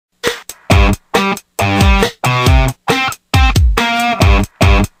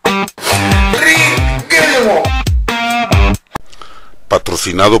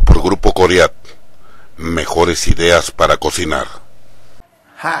Patrocinado por Grupo Coreat. Mejores ideas para cocinar.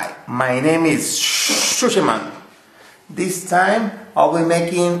 Hi, my name is CHUCHEMAN. This time I'll be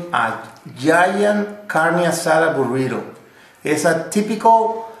making a giant carne asada burrito. It's a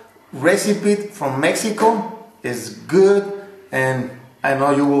typical recipe from Mexico. It's good and I know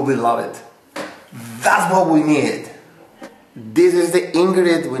you will love it. That's what we need. This is the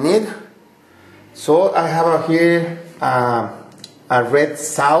ingredient we need. So I have here a red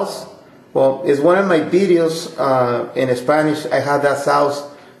sauce. Well, it's one of my videos in Spanish. I have that sauce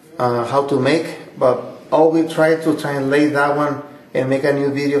how to make, but I will try to translate that one and make a new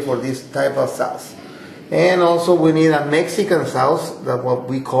video for this type of sauce. And also we need a Mexican sauce, that's what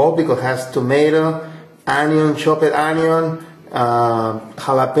we call, because it has tomato, onion, chopped onion,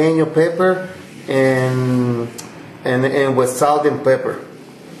 jalapeno pepper, and with salt and pepper.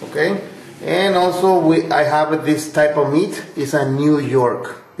 Okay. And also I have this type of meat. It's a New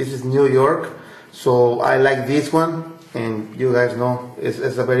York. This is New York, so I like this one, and you guys know it's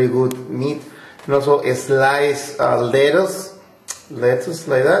a very good meat. And also a sliced lettuce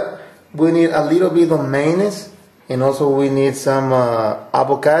like that. We need a little bit of mayonnaise, and also we need some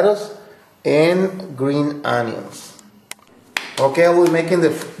avocados and green onions. Okay, we're making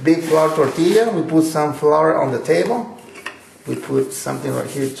the big flour tortilla. We put some flour on the table. We put something right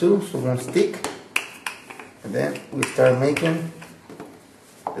here too, so it won't stick. And then we start making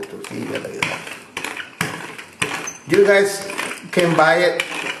the tortilla like that. You guys can buy it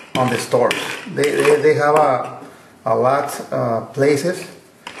on the stores. They have a lot places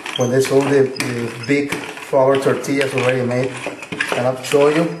when they sold the big flour tortillas already made. And I'll show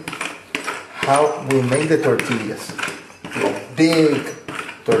you how we make the tortillas. The big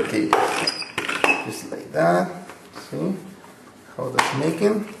tortillas. Just like that. See how that's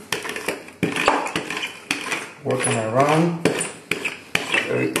making. Working around.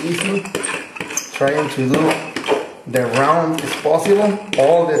 Very easy. Trying to do the round as possible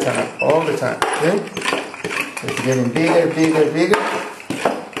all the time. Okay? It's getting bigger.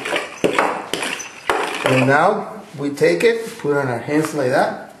 And now we take it, put it on our hands like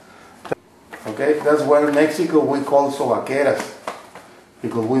that. Okay, that's why in Mexico we call sobaqueras,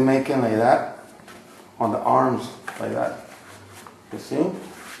 because we make it like that on the arms like that. You see?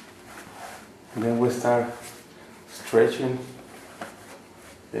 And then we start stretching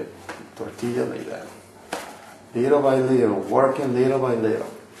the tortilla like that, little by little, working little by little.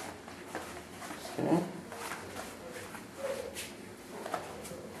 Okay.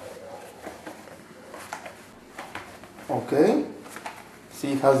 Okay.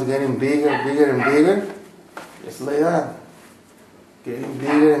 See how it's getting bigger and bigger. Just like that, getting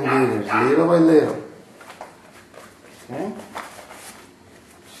bigger and bigger, little by little. Okay.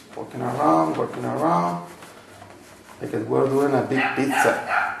 Just working around. Like we're doing a big pizza.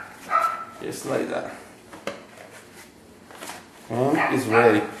 Just like that. And it's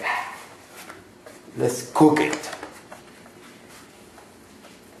ready. Let's cook it.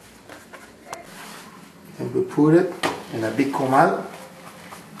 And we put it in a big comal.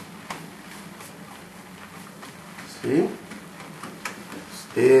 See? It's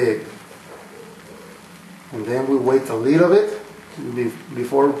big. And then we wait a little bit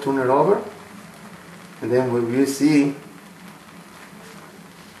before we turn it over. And then when you see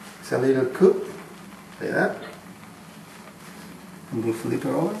it's a little cooked, like that, and we flip it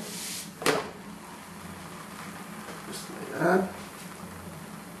over, just like that.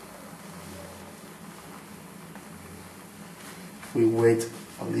 We wait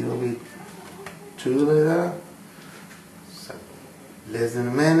a little bit too, like that, so less than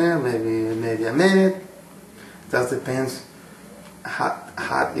a minute, maybe a minute. That depends how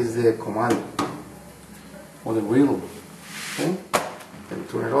hot is the comal or the griddle. Okay, then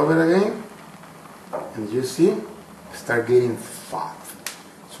turn it over again, and you see, start getting fat.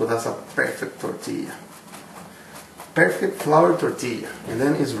 So that's a perfect tortilla, perfect flour tortilla, and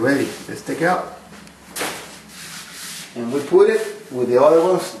then it's ready. Let's take it out, and we put it with the other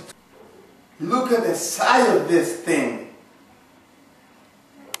ones. Look at the size of this thing.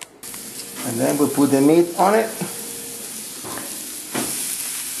 And then we put the meat on it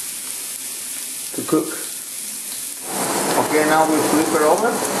to cook. Okay, now we flip it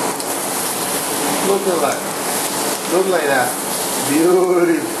over. Look at that. Look like that.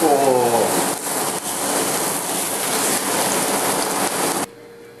 Beautiful.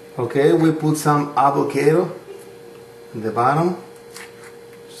 Okay, we put some avocado in the bottom.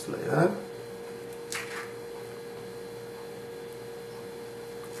 Just like that.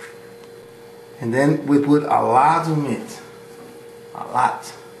 And then we put a lot of meat. A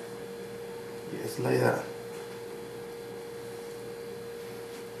lot. Just like that.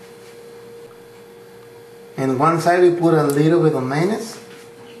 And one side we put a little bit of mayonnaise.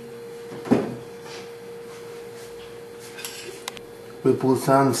 We put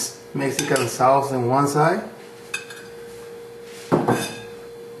some Mexican sauce on one side.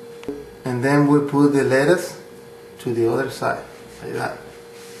 And then we put the lettuce to the other side, like that.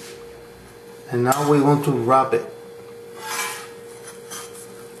 And now we want to wrap it.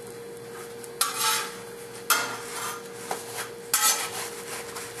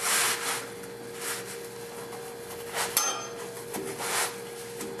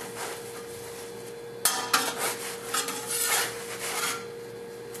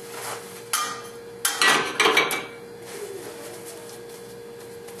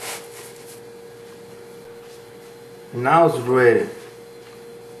 Now it's ready.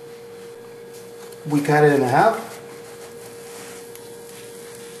 We cut it in half.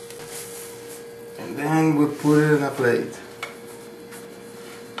 And then we put it in a plate.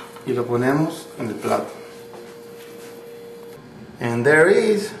 Y lo ponemos en el plato. And there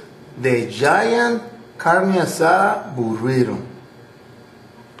is the giant carne asada burrito.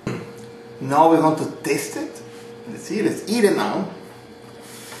 Now we're going to taste it. Let's see, let's eat it now.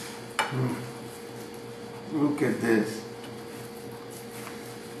 Look at this.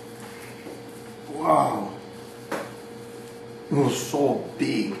 Wow. It was so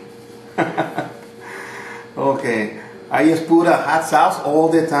big. Okay. I just put a hot sauce all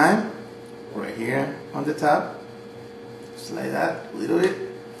the time. Right here on the top. Just like that. A little bit.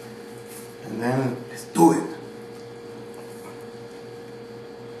 And then let's do it.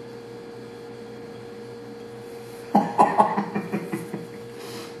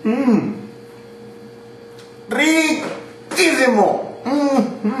 Mmm. Riquísimo.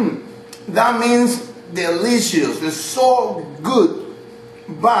 That means delicious. It's so good.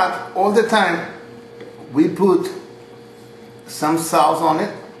 But all the time we put some sauce on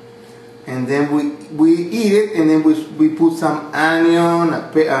it, and then we eat it, and then we put some onion,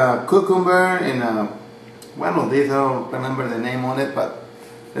 a cucumber, and one of these, I don't remember the name on it, but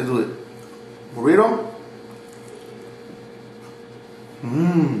let's do it. Burrito.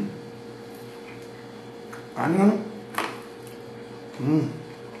 Onion.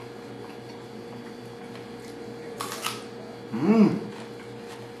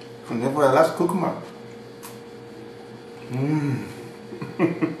 And then for the last cucumber.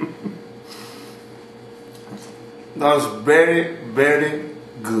 That was very, very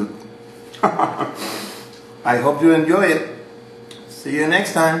good. I hope you enjoy it. See you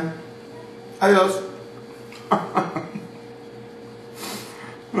next time. Adios.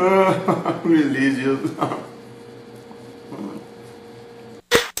 Delicious.